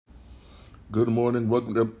Good morning.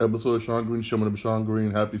 Welcome to episode of Sean Green. Showman of Sean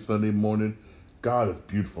Green. Happy Sunday morning. God, it's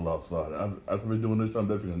beautiful outside. After we're doing this, I'm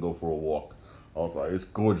definitely going to go for a walk outside. It's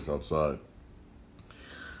gorgeous outside.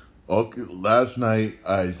 Okay, last night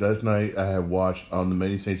I had watched The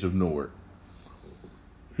Many Saints of Newark.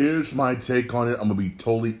 Here's my take on it. I'm going to be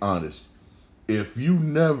totally honest. If you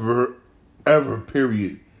never, ever,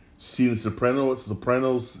 period, seen The Sopranos,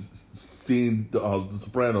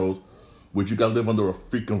 which you gotta live under a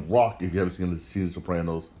freaking rock if you haven't seen The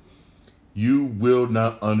Sopranos, you will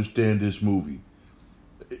not understand this movie.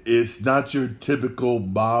 It's not your typical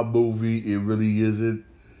Bob movie. It really isn't.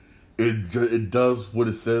 It does what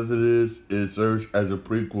it says it is. It serves as a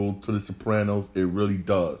prequel to The Sopranos. It really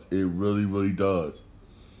does. It really, really does.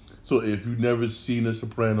 So if you've never seen The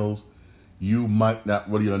Sopranos, you might not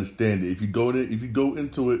really understand it. If you go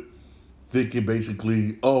into it thinking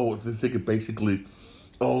basically,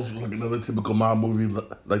 it's like another typical mob movie,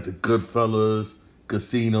 like the Goodfellas,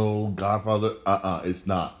 Casino, Godfather. It's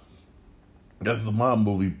not. That's a mob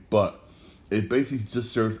movie, but it basically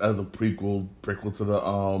just serves as a prequel to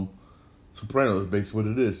the Sopranos. Basically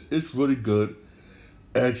what it is. It's really good.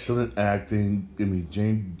 Excellent acting. I mean,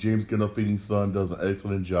 James Gandolfini's son does an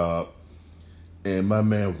excellent job. And my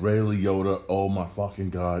man Ray Liotta, oh my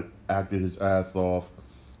fucking God, acted his ass off.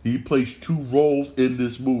 He plays two roles in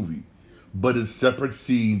this movie, but in separate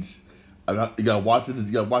scenes. You gotta watch it.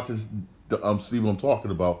 You gotta watch this. See what I'm talking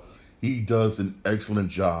about. He does an excellent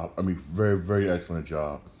job. I mean, very, very excellent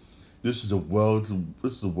job. This is a well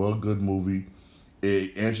good movie.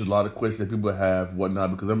 It answers a lot of questions that people have,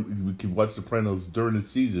 whatnot. Because we can watch Sopranos during the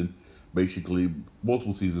season, basically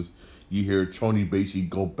multiple seasons. You hear Tony basically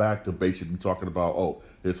go back to basically talking about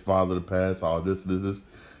his father, the past, all this.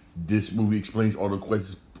 This movie explains all the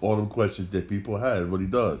questions that people have. It really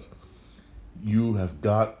does. You have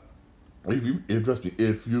got, trust me,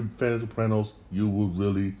 if you're a fan of Sopranos, you will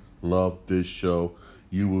really love this show.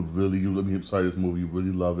 You let me inside this movie. You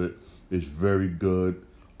really love it. It's very good.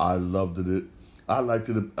 I loved it. I liked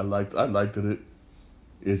it.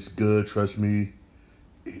 It's good. Trust me.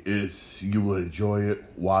 You will enjoy it.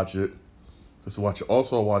 Watch it. Let's watch it.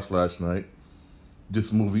 Also, I watched last night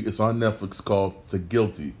this movie. It's on Netflix called The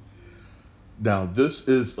Guilty. Now, this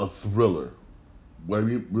is a thriller. This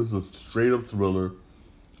is a straight up thriller.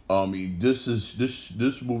 This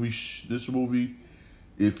movie.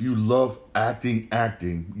 If you love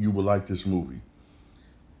acting, you will like this movie.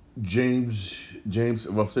 James,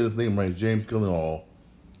 if I say his name right, James Gyllenhaal.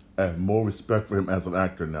 I have more respect for him as an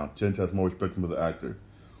actor now. 10 times more respect for him as an actor.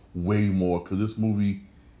 Way more, because this movie,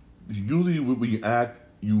 usually when you act,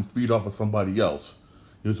 you feed off of somebody else.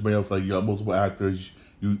 You know, somebody else, like you got multiple actors.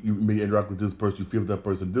 You may interact with this person, you feel that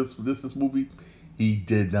person. This movie, he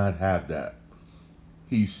did not have that.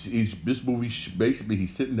 This movie, basically,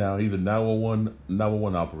 he's sitting down. He's a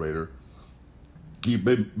 911 operator.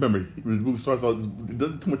 Remember, the movie starts out, it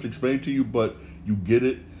doesn't too much explain to you, but you get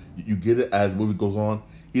it. You get it as the movie goes on.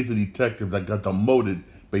 He's a detective that got demoted,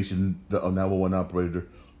 basically, the 911 operator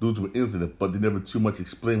due to an incident, but they never too much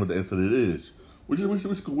explain what the incident is, which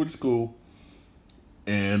is cool.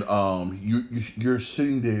 And you're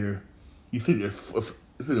sitting there,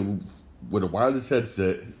 with a wireless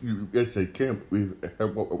headset.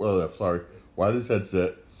 Wireless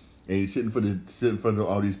headset, and you're sitting in front of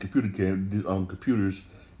all these computers,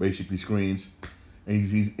 basically screens,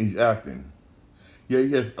 and he's acting. Yeah,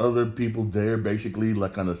 he has other people there, basically,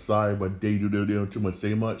 like on the side, but they don't too much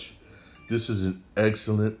say much. This is an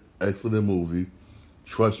excellent movie.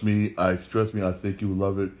 Trust me, I think you will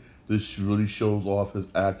love it. This really shows off his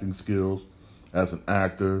acting skills as an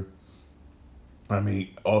actor. I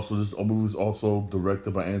mean, also this movie is also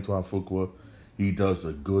directed by Antoine Fuqua. He does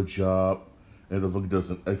a good job. Antoine Fuqua does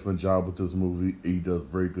an excellent job with this movie. He does a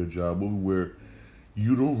very good job. A movie where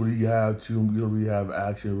you don't really have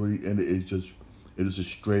action, really, and it is a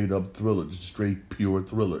straight up thriller, just a straight pure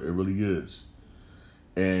thriller. It really is.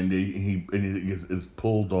 And it's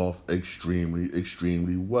pulled off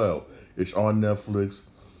extremely well. It's on Netflix.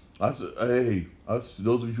 I said,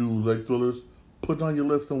 those of you who like thrillers, put it on your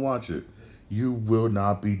list and watch it. You will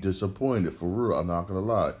not be disappointed, for real. I'm not gonna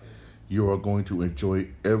lie. You are going to enjoy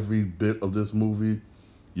every bit of this movie.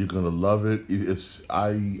 You're gonna love it. I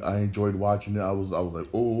enjoyed watching it. I was like,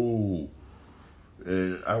 oh,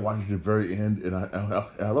 and I watched it to the very end, and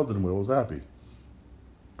I loved it. I was happy.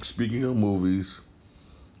 Speaking of movies,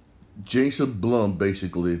 Jason Blum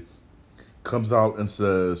basically comes out and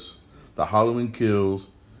says the Halloween Kills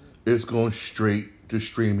is going straight to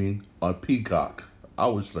streaming on Peacock. I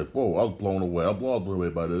was like, whoa, I was blown away. I was blown away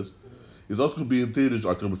by this. It's also going to be in theaters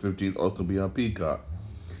October 15th, also going to be on Peacock.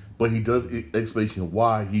 but he does explanation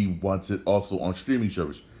why he wants it also on streaming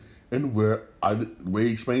service, and where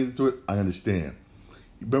he explains to it, I understand.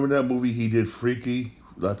 Remember that movie he did, Freaky?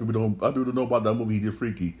 A lot of people don't know about that movie. He did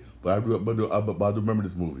Freaky, but I do remember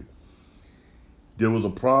this movie. There was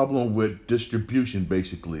a problem with distribution,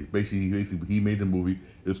 basically. Basically, he made the movie.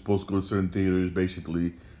 It was supposed to go to certain theaters,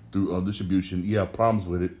 basically, through distribution. He had problems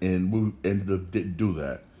with it, and movie ended up didn't do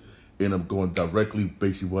that. Ended up going directly,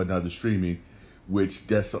 basically, right now to streaming, which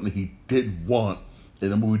that's something he didn't want.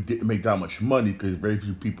 And the movie didn't make that much money because very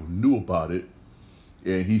few people knew about it.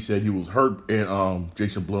 And he said he was hurt, and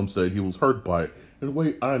Jason Blum said he was hurt by it. In a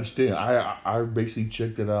way, I understand. I basically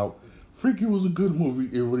checked it out. Freaky was a good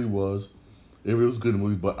movie. It really was. It was a good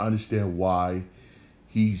movie, but I understand why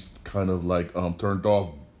he's kind of like turned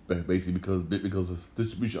off, basically because of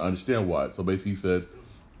distribution. I understand why. So basically, he said,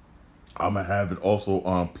 "I'm gonna have it also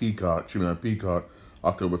on Peacock, streaming on Peacock,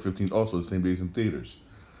 October 15th, also the same days in theaters."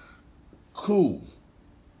 Cool.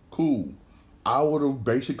 I would have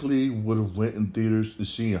went in theaters to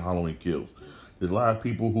see Halloween Kills. There's a lot of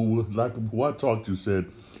people who I talked to said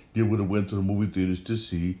they would have went to the movie theaters to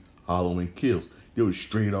see Halloween Kills. They would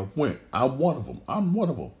straight up went. I'm one of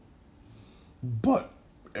them. But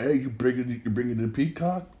hey, you bring it to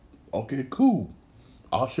Peacock? Okay, cool.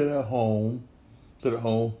 I'll sit at home,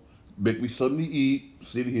 make me something to eat,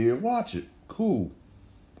 sit here and watch it. Cool.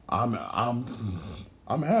 I'm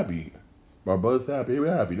happy. My brother's happy.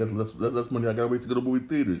 We're happy. That's money I gotta waste to go to movie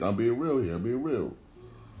theaters. I'm being real here.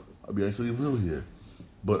 I'll be actually real here.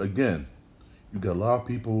 But again, you got a lot of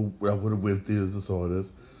people that would have went theaters and saw this.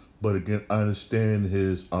 But again, I understand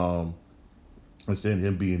him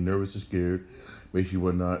being nervous and scared, basically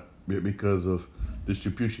whatnot, because of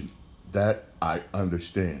distribution. That I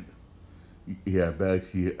understand. That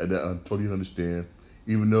I totally understand.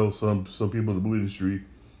 Even though some people in the movie industry,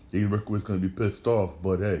 they was going to be pissed off,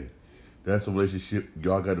 but hey, that's a relationship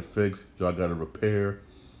y'all got to fix. Y'all got to repair.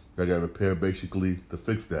 Y'all got to repair basically to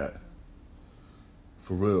fix that.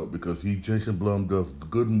 For real, because Jason Blum does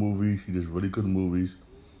good movies. He does really good movies.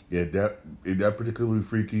 Yeah, that particular movie,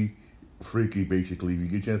 Freaky, basically. If you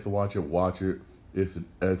get a chance to watch it. It's an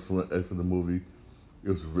excellent movie.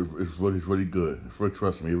 It's really good.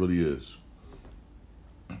 Trust me, it really is.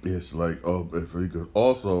 It's really good.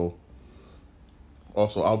 Also, I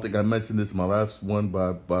don't think I mentioned this in my last one,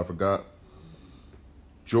 but I forgot.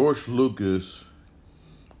 George Lucas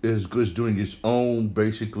is doing his own,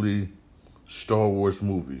 basically, Star Wars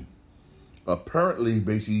movie. Apparently,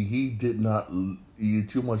 basically, he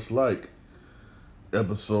too much like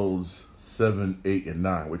episodes 7, 8, and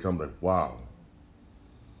 9, which I'm like, wow.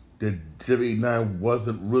 That 7, 8, 9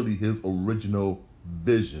 wasn't really his original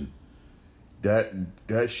vision.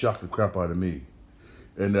 That shocked the crap out of me.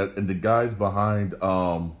 And the guys behind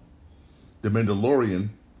The Mandalorian,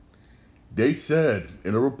 they said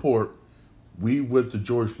in a report, we went to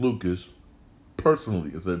George Lucas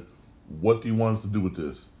personally and said, what do you want us to do with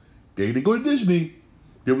this? They didn't go to Disney.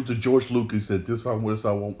 They went to George Lucas and said, this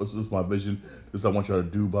is my vision, this I want y'all to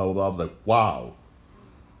do, blah, blah, blah. I was like, wow.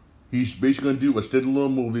 He's basically going to do a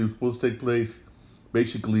standalone movie. It's supposed to take place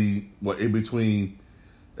basically, in between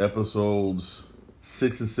episodes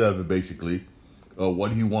 6 and 7, basically.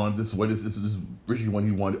 What he wanted, this is originally what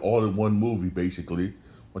he wanted, all in one movie, basically.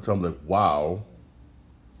 One time I'm like, wow.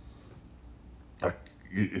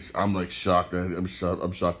 I'm like shocked. I'm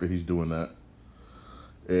shocked that he's doing that.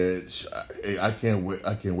 I can't wait.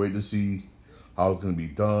 I can't wait to see how it's going to be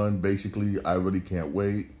done. Basically, I really can't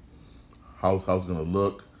wait. How it's going to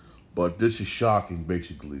look. But this is shocking,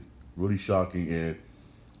 basically, really shocking.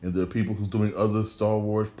 And the people who's doing other Star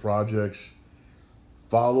Wars projects,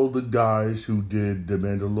 follow the guys who did The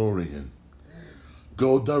Mandalorian.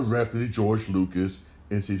 Go directly to George Lucas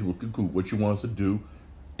and say, cool, what you want us to do.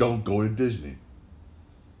 Don't go to Disney.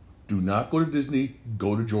 Do not go to Disney.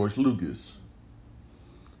 Go to George Lucas.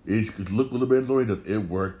 Look what The Mandalorian does. It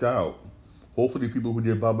worked out. Hopefully, people who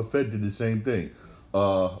did Boba Fett did the same thing.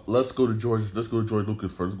 Let's go to George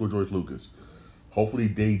Lucas first. Let's go to George Lucas. Hopefully,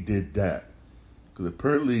 they did that. Because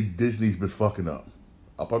apparently, Disney's been fucking up.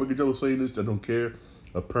 I'll probably get y'all saying this. I don't care.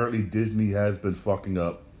 Apparently, Disney has been fucking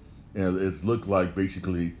up. And it's looked like,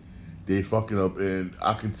 basically, they fucking up. And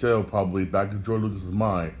I can tell, probably, back to George Lucas's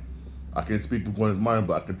mind. I can't speak for his mind,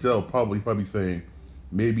 but I can tell, probably saying,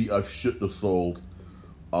 maybe I shouldn't have sold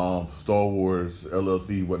Star Wars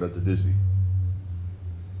LLC, whatnot, to Disney.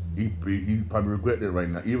 He probably regretting it right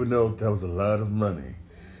now, even though that was a lot of money.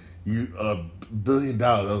 $1 billion,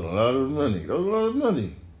 that was a lot of money. That was a lot of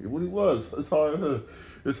money. It really was. It's hard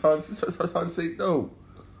to say no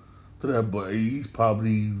to that, but he's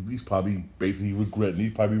probably basically regretting.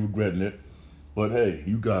 He's probably regretting it. But hey,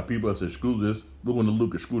 you got people that say, screw this, we're going to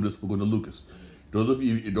Lucas, screw this, we're going to Lucas. Those of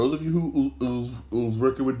you who's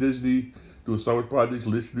working with Disney, doing Star Wars projects,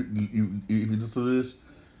 listen, if you listen to this,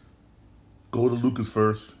 go to Lucas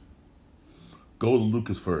first. Go to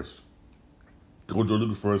Lucas first. Go to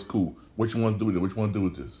Lucas first, cool. What you want to do with it? What you want to do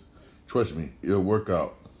with this? Trust me, it'll work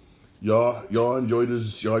out. Y'all enjoy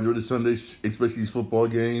this. Y'all enjoy the Sundays, especially these football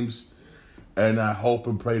games. And I hope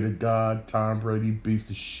and pray to God Tom Brady beats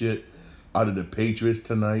the shit out of the Patriots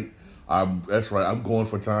tonight. That's right. I'm going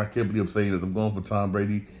for Tom. I can't believe I'm saying this. I'm going for Tom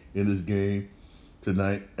Brady in this game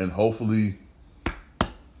tonight. And hopefully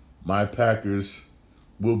my Packers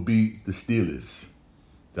will beat the Steelers.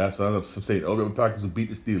 That's what I'm saying. Oh, the Packers will beat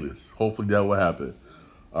the Steelers. Hopefully that will happen.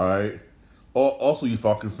 All right. Also, you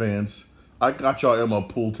Falcon fans, I got y'all in my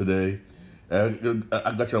pool today.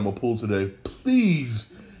 Please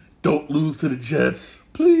don't lose to the Jets.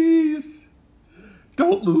 Please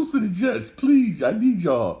don't lose to the Jets. Please, I need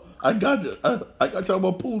y'all. I got y'all in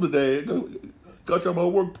my pool today. I got y'all in my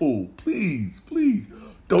work pool. Please,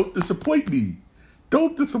 don't disappoint me.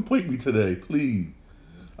 Don't disappoint me today, please.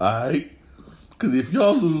 All right. Because if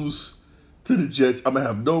y'all lose to the Jets, I'm going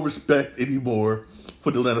to have no respect anymore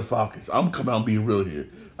for the Atlanta Falcons. I'm coming out and being real here.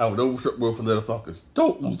 I have no respect for the Atlanta Falcons.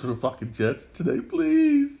 Don't lose to the fucking Jets today,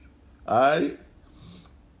 please. All right?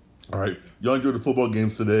 All right. Y'all enjoy the football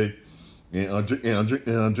games today. And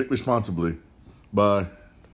drink responsibly. Bye.